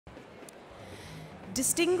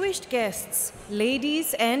Distinguished guests,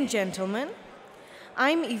 ladies and gentlemen,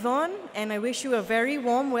 I'm Yvonne and I wish you a very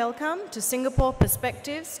warm welcome to Singapore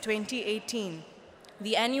Perspectives 2018,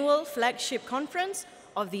 the annual flagship conference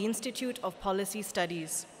of the Institute of Policy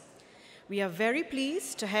Studies. We are very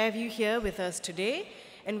pleased to have you here with us today,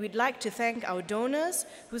 and we'd like to thank our donors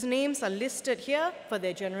whose names are listed here for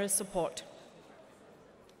their generous support.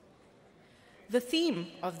 The theme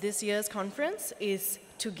of this year's conference is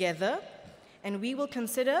Together, and we will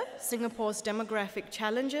consider Singapore's demographic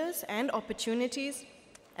challenges and opportunities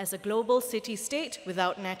as a global city-state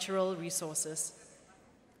without natural resources.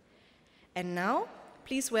 And now,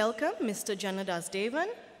 please welcome Mr. Janadas Devan,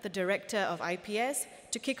 the Director of IPS,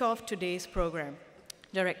 to kick off today's program.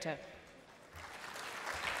 Director.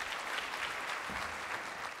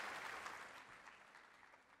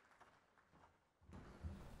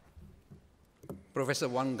 Professor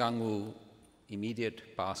Wang Gungwu,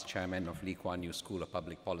 immediate past chairman of Lee Kuan Yew School of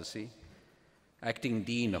Public Policy, acting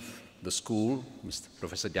dean of the school, Mr.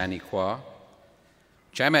 Professor Danny Quah,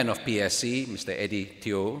 chairman of PSC, Mr. Eddie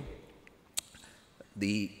Teo,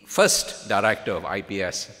 the first director of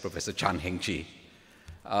IPS, Professor Chan Heng Chee,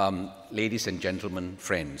 ladies and gentlemen,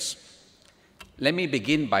 friends. Let me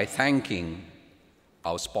begin by thanking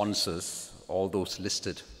our sponsors, all those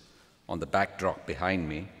listed on the backdrop behind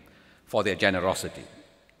me, for their generosity.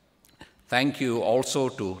 Thank you also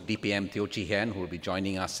to DPM Teo Chee Hean, who will be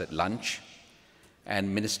joining us at lunch,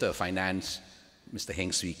 and Minister of Finance, Mr.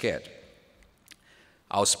 Heng Swee Keat.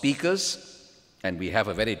 Our speakers, and we have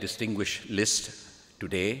a very distinguished list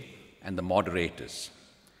today, and the moderators.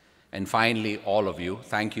 And finally, all of you,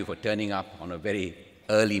 thank you for turning up on a very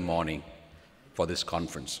early morning for this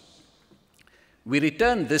conference. We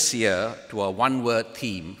return this year to a one-word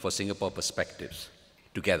theme for Singapore Perspectives,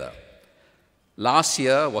 Together. Last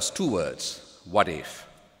year was two words, what if?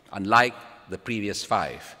 Unlike the previous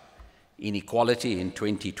five, inequality in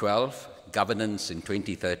 2012, governance in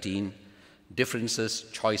 2013, differences,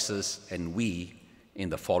 choices, and we in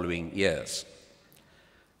the following years.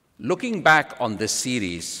 Looking back on this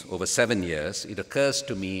series over 7 years, it occurs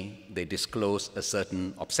to me they disclose a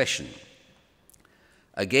certain obsession.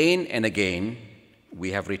 Again and again,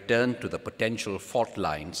 we have returned to the potential fault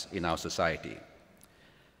lines in our society.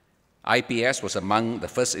 IPS was among the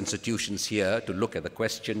first institutions here to look at the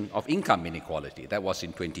question of income inequality. That was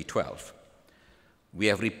in 2012. We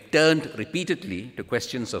have returned repeatedly to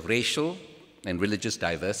questions of racial and religious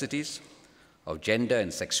diversities, of gender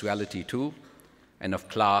and sexuality too, and of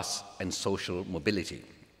class and social mobility.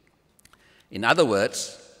 In other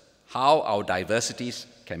words, how our diversities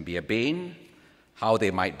can be a bane, how they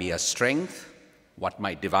might be a strength, what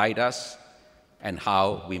might divide us, and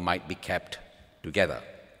how we might be kept together.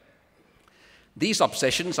 These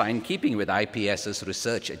obsessions are in keeping with IPS's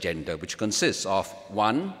research agenda, which consists of,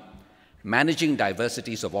 1, managing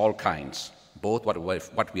diversities of all kinds, both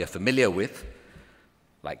what we are familiar with,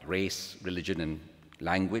 like race, religion, and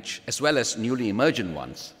language, as well as newly emergent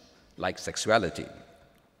ones, like sexuality.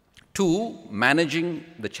 2, managing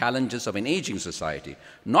the challenges of an aging society,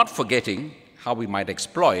 not forgetting how we might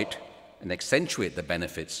exploit and accentuate the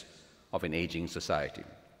benefits of an aging society.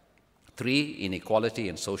 3, inequality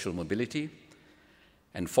and social mobility.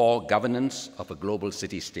 And 4, governance of a global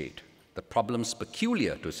city-state, the problems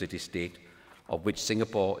peculiar to a city-state of which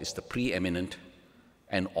Singapore is the preeminent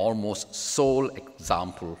and almost sole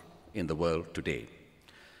example in the world today.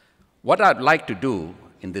 What I'd like to do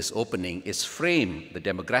in this opening is frame the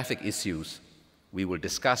demographic issues we will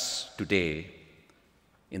discuss today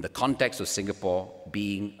in the context of Singapore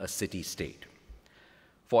being a city-state.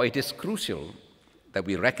 For it is crucial that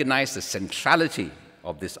we recognize the centrality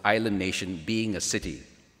of this island nation being a city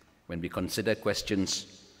when we consider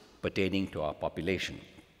questions pertaining to our population.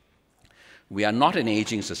 We are not an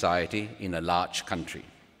aging society in a large country.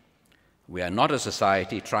 We are not a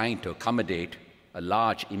society trying to accommodate a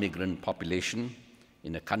large immigrant population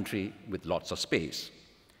in a country with lots of space.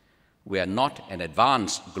 We are not an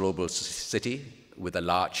advanced global city with a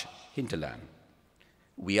large hinterland.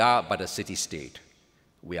 We are but a city-state.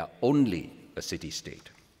 We are only a city-state.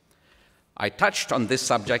 I touched on this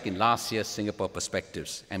subject in last year's Singapore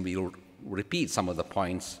Perspectives, and we will repeat some of the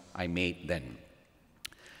points I made then.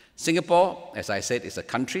 Singapore, as I said, is a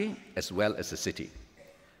country as well as a city.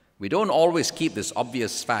 We don't always keep this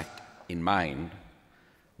obvious fact in mind.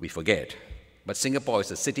 We forget. But Singapore is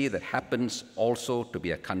a city that happens also to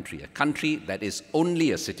be a country that is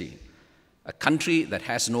only a city, a country that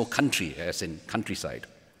has no country, as in countryside,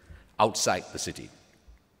 outside the city.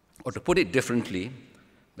 Or to put it differently,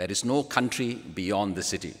 there is no country beyond the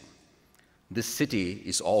city. This city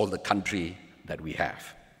is all the country that we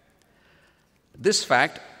have. This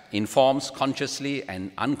fact informs consciously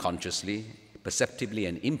and unconsciously, perceptibly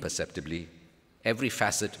and imperceptibly, every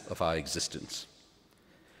facet of our existence.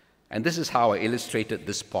 And this is how I illustrated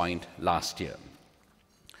this point last year.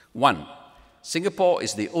 1. Singapore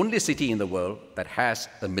is the only city in the world that has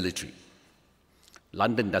a military.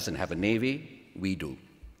 London doesn't have a navy, we do.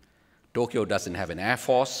 Tokyo doesn't have an air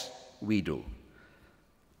force, we do.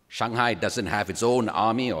 Shanghai doesn't have its own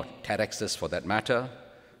army, or terrexes for that matter,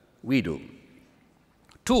 we do.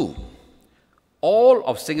 2, all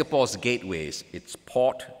of Singapore's gateways, its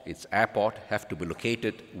port, its airport, have to be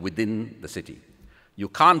located within the city. You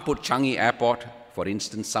can't put Changi Airport, for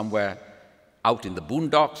instance, somewhere out in the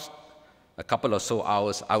boondocks, a couple or so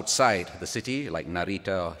hours outside the city, like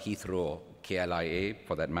Narita or Heathrow or KLIA,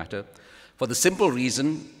 for that matter, for the simple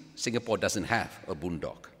reason Singapore doesn't have a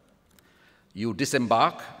boondock. You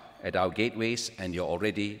disembark at our gateways and you're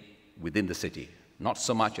already within the city. Not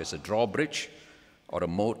so much as a drawbridge or a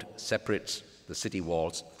moat separates the city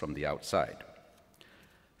walls from the outside.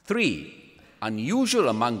 3, unusual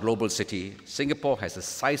among global cities, Singapore has a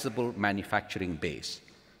sizable manufacturing base,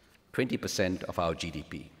 20% of our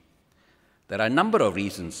GDP. There are a number of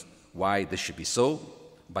reasons why this should be so,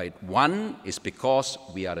 but one is because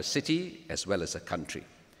we are a city as well as a country.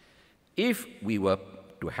 If we were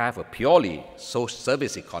to have a purely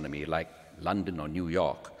service economy like London or New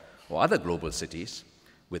York or other global cities,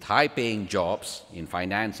 with high-paying jobs in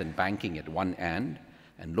finance and banking at one end,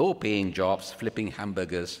 and low-paying jobs flipping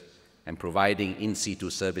hamburgers and providing in-situ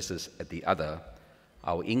services at the other,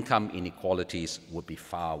 our income inequalities would be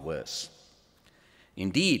far worse.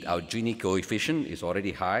 Indeed, our Gini coefficient is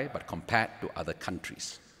already high, but compared to other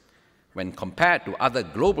countries. When compared to other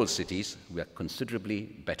global cities, we are considerably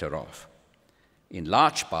better off, in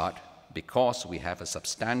large part because we have a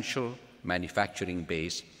substantial manufacturing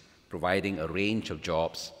base providing a range of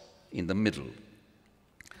jobs in the middle.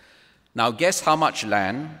 Now guess how much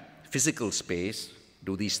land, physical space,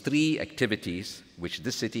 do these 3 activities, which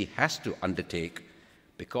this city has to undertake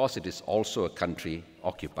because it is also a country,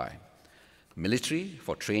 occupy? Military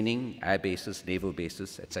for training, air bases, naval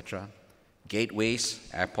bases, etc. Gateways,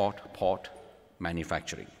 airport, port,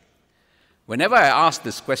 manufacturing. Whenever I ask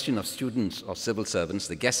this question of students or civil servants,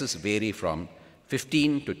 the guesses vary from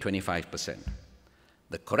 15 to 25%.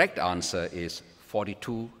 The correct answer is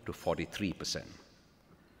 42 to 43%.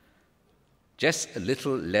 Just a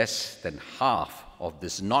little less than half of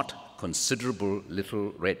this not considerable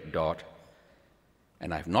little red dot,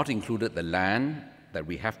 and I've not included the land that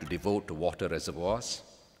we have to devote to water reservoirs,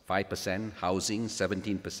 5%, housing,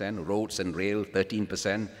 17%, roads and rail,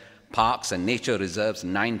 13%, parks and nature reserves,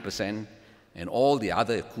 9%, and all the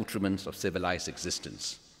other accoutrements of civilized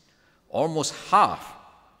existence. Almost half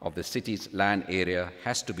of the city's land area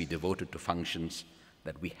has to be devoted to functions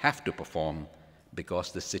that we have to perform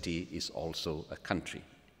because the city is also a country.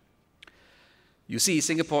 You see,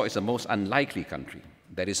 Singapore is the most unlikely country.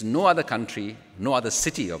 There is no other country, no other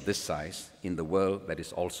city of this size in the world that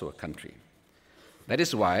is also a country. That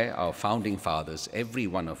is why our founding fathers, every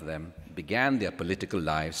one of them, began their political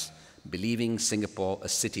lives believing Singapore, a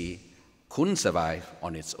city, couldn't survive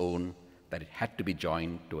on its own, that it had to be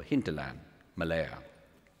joined to a hinterland, Malaya.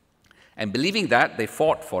 And believing that, they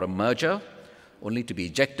fought for a merger, only to be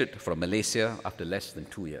ejected from Malaysia after less than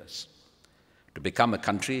 2 years, to become a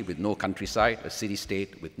country with no countryside, a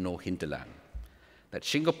city-state with no hinterland. That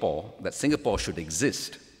Singapore should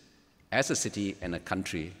exist as a city and a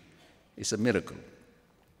country is a miracle.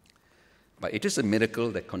 But it is a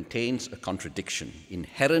miracle that contains a contradiction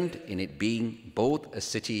inherent in it being both a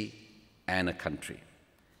city and a country.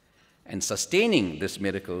 And sustaining this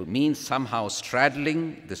miracle means somehow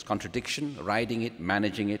straddling this contradiction, riding it,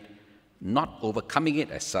 managing it, not overcoming it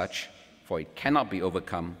as such, for it cannot be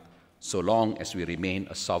overcome so long as we remain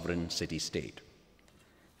a sovereign city-state.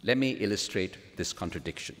 Let me illustrate this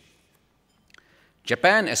contradiction.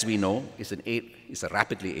 Japan, as we know, is a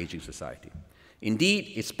rapidly aging society.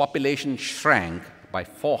 Indeed, its population shrank by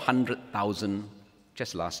 400,000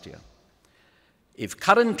 just last year. If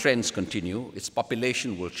current trends continue, its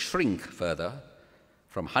population will shrink further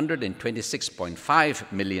from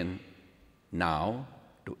 126.5 million now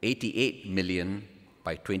to 88 million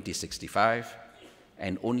by 2065,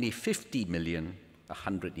 and only 50 million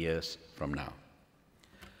 100 years from now.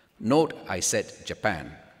 Note I said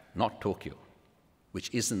Japan, not Tokyo,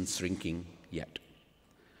 which isn't shrinking yet.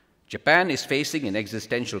 Japan is facing an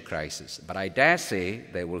existential crisis, but I dare say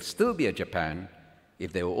there will still be a Japan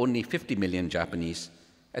if there were only 50 million Japanese,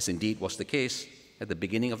 as indeed was the case at the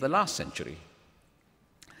beginning of the last century.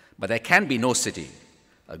 But there can be no city,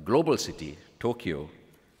 a global city, Tokyo,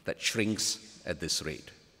 that shrinks at this rate.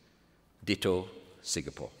 Ditto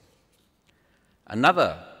Singapore.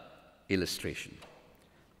 Another illustration.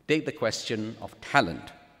 Take the question of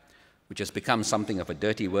talent, which has become something of a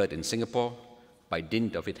dirty word in Singapore by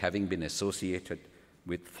dint of it having been associated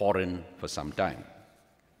with foreign for some time.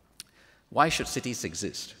 Why should cities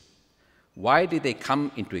exist? Why did they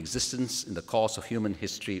come into existence in the course of human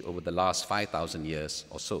history over the last 5,000 years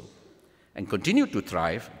or so, and continue to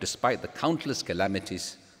thrive despite the countless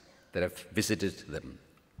calamities that have visited them,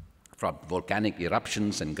 from volcanic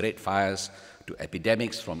eruptions and great fires to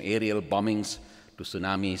epidemics, from aerial bombings to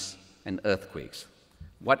tsunamis and earthquakes?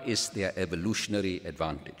 What is their evolutionary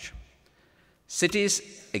advantage?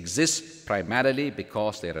 Cities exist primarily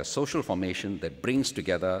because they're a social formation that brings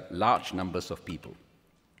together large numbers of people.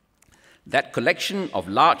 That collection of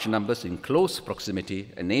large numbers in close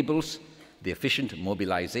proximity enables the efficient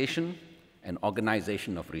mobilization and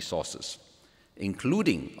organization of resources,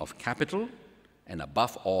 including of capital and,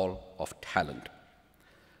 above all, of talent.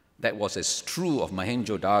 That was as true of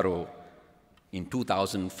Mohenjo-daro in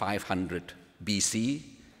 2500 BC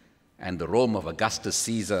and the Rome of Augustus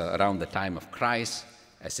Caesar around the time of Christ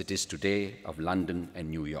as it is today of London and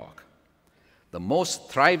New York. The most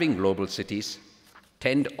thriving global cities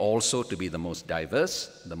tend also to be the most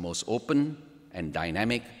diverse, the most open and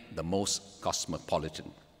dynamic, the most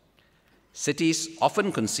cosmopolitan. Cities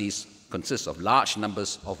often consist of large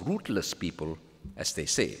numbers of rootless people, as they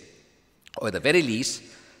say, or at the very least,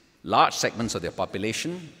 large segments of their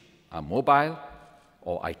population are mobile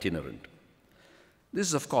or itinerant. This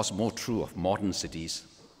is, of course, more true of modern cities,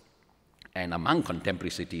 and among contemporary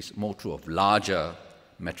cities, more true of larger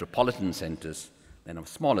metropolitan centers than of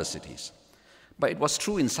smaller cities. But it was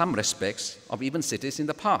true in some respects of even cities in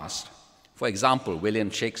the past. For example, William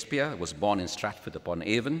Shakespeare was born in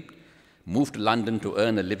Stratford-upon-Avon, moved to London to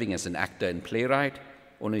earn a living as an actor and playwright,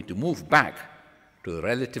 only to move back to the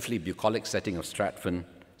relatively bucolic setting of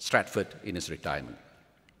Stratford in his retirement.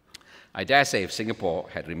 I dare say if Singapore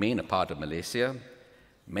had remained a part of Malaysia,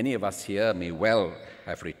 many of us here may well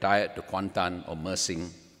have retired to Kuantan or Mersing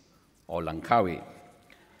or Langkawi.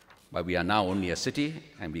 But we are now only a city,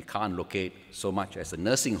 and we can't locate so much as a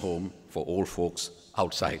nursing home for old folks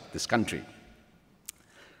outside this country.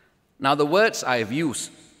 Now, the words I have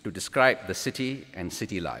used to describe the city and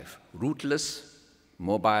city life: rootless,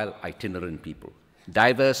 mobile, itinerant people,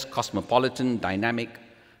 diverse, cosmopolitan, dynamic,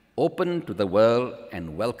 open to the world,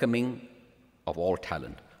 and welcoming of all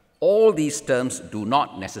talent. All these terms do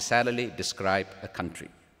not necessarily describe a country.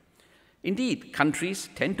 Indeed, countries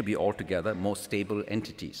tend to be altogether more stable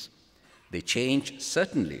entities. They change,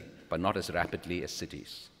 certainly, but not as rapidly as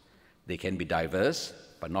cities. They can be diverse,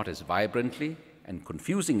 but not as vibrantly and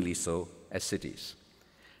confusingly so as cities.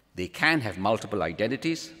 They can have multiple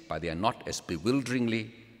identities, but they are not as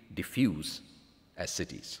bewilderingly diffuse as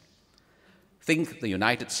cities. Think the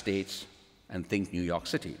United States and think New York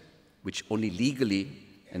City, which only legally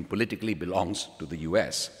and politically belongs to the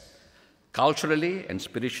US. Culturally and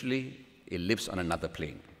spiritually, it lives on another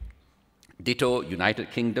plane. Ditto United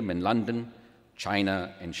Kingdom and London,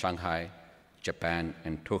 China and Shanghai, Japan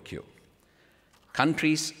and Tokyo.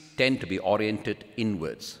 Countries tend to be oriented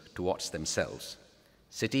inwards towards themselves.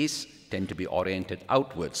 Cities tend to be oriented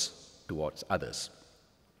outwards towards others.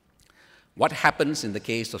 What happens in the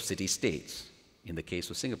case of city-states, in the case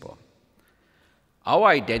of Singapore? Our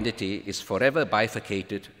identity is forever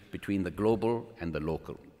bifurcated between the global and the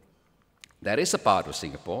local. There is a part of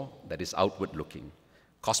Singapore that is outward-looking,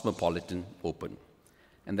 cosmopolitan, open.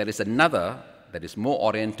 And there is another that is more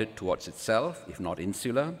oriented towards itself, if not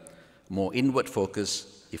insular, more inward-focused,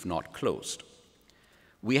 if not closed.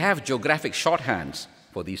 We have geographic shorthands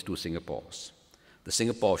for these two Singapores: the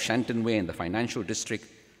Singapore of Shenton Way in the financial district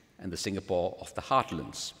and the Singapore of the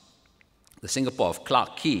heartlands. The Singapore of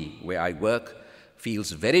Clarke Quay, where I work,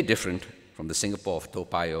 feels very different from the Singapore of Toa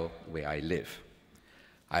Payoh, where I live.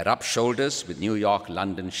 I rub shoulders with New York,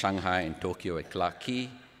 London, Shanghai, and Tokyo at Clarke Quay.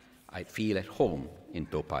 I feel at home in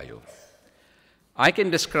Toa Payoh. I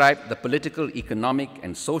can describe the political, economic,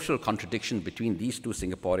 and social contradiction between these two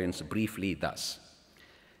Singaporeans briefly thus.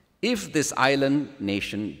 If this island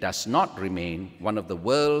nation does not remain one of the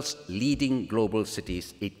world's leading global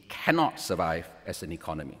cities, it cannot survive as an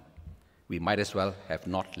economy. We might as well have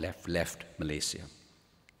not left Malaysia.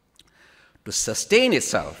 To sustain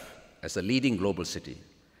itself as a leading global city,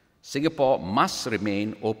 Singapore must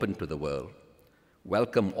remain open to the world,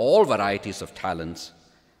 welcome all varieties of talents,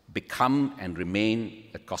 become and remain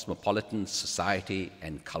a cosmopolitan society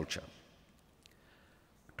and culture.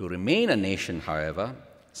 To remain a nation, however,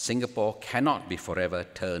 Singapore cannot be forever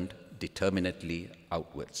turned determinately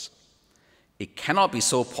outwards. It cannot be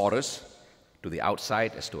so porous to the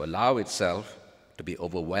outside as to allow itself to be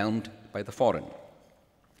overwhelmed by the foreign.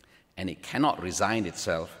 And it cannot resign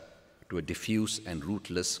itself to a diffuse and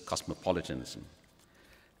rootless cosmopolitanism.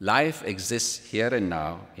 Life exists here and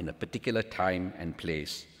now in a particular time and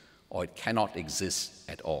place, or it cannot exist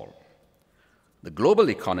at all. The global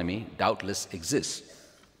economy doubtless exists,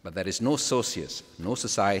 but there is no socius, no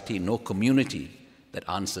society, no community that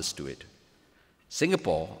answers to it.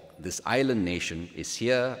 Singapore, this island nation, is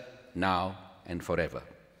here, now, and forever.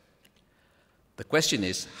 The question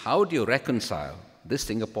is, how do you reconcile this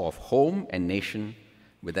Singapore of home and nation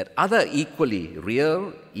with that other equally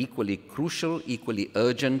real, equally crucial, equally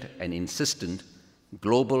urgent and insistent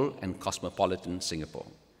global and cosmopolitan Singapore?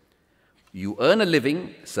 You earn a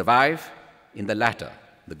living, survive in the latter,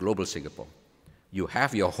 the global Singapore. You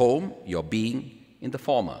have your home, your being in the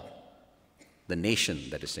former, the nation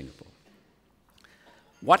that is Singapore.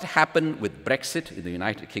 What happened with Brexit in the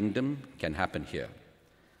United Kingdom can happen here.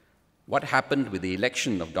 What happened with the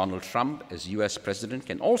election of Donald Trump as US President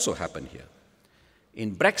can also happen here.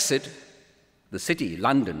 In Brexit, the city,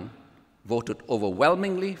 London, voted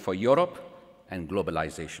overwhelmingly for Europe and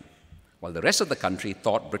globalization, while the rest of the country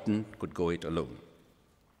thought Britain could go it alone.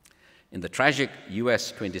 In the tragic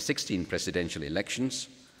US 2016 presidential elections,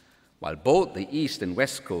 while both the East and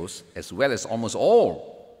West Coast, as well as almost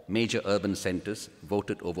all major urban centers,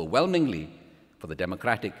 voted overwhelmingly for the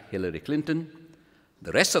Democratic Hillary Clinton,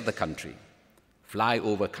 the rest of the country,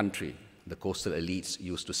 flyover country, the coastal elites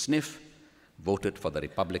used to sniff, voted for the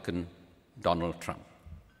Republican Donald Trump.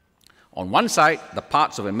 On one side, the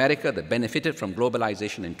parts of America that benefited from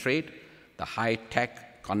globalization and trade, the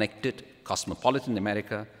high-tech, connected, cosmopolitan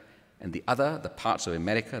America, and the other, the parts of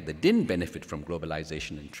America that didn't benefit from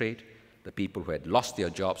globalization and trade, the people who had lost their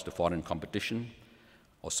jobs to foreign competition,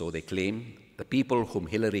 or so they claim, the people whom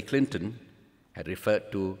Hillary Clinton had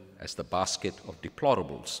referred to as the basket of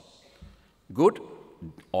deplorables. Good,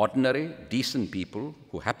 ordinary, decent people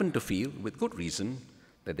who happened to feel, with good reason,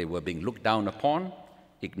 that they were being looked down upon,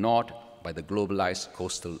 ignored by the globalized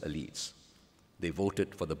coastal elites. They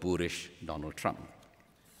voted for the boorish Donald Trump.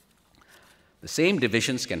 The same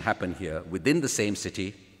divisions can happen here within the same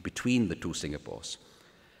city between the two Singapores.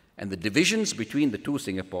 And the divisions between the two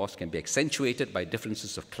Singapores can be accentuated by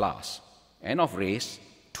differences of class and of race,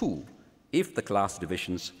 too, if the class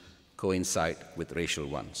divisions coincide with racial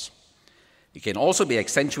ones. It can also be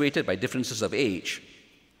accentuated by differences of age,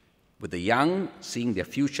 with the young seeing their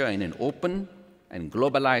future in an open and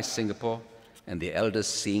globalized Singapore, and the elders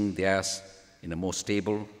seeing theirs in a more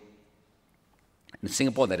stable, in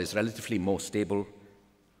Singapore that is relatively more stable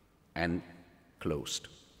and closed.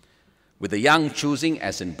 With the young choosing,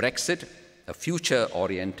 as in Brexit, a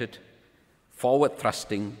future-oriented,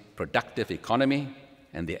 forward-thrusting, productive economy,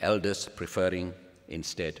 and the elders preferring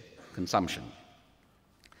instead consumption.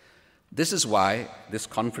 This is why this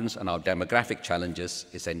conference on our demographic challenges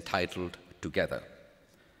is entitled Together.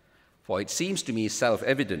 For it seems to me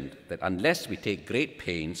self-evident that unless we take great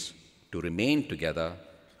pains to remain together,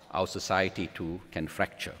 our society too can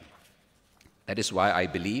fracture. That is why I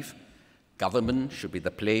believe government should be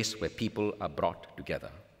the place where people are brought together.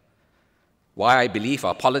 Why I believe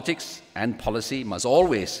our politics and policy must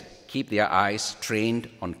always keep their eyes trained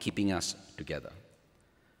on keeping us together.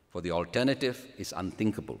 For the alternative is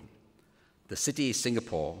unthinkable. The city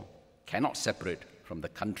Singapore cannot separate from the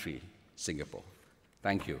country Singapore.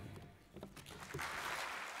 Thank you.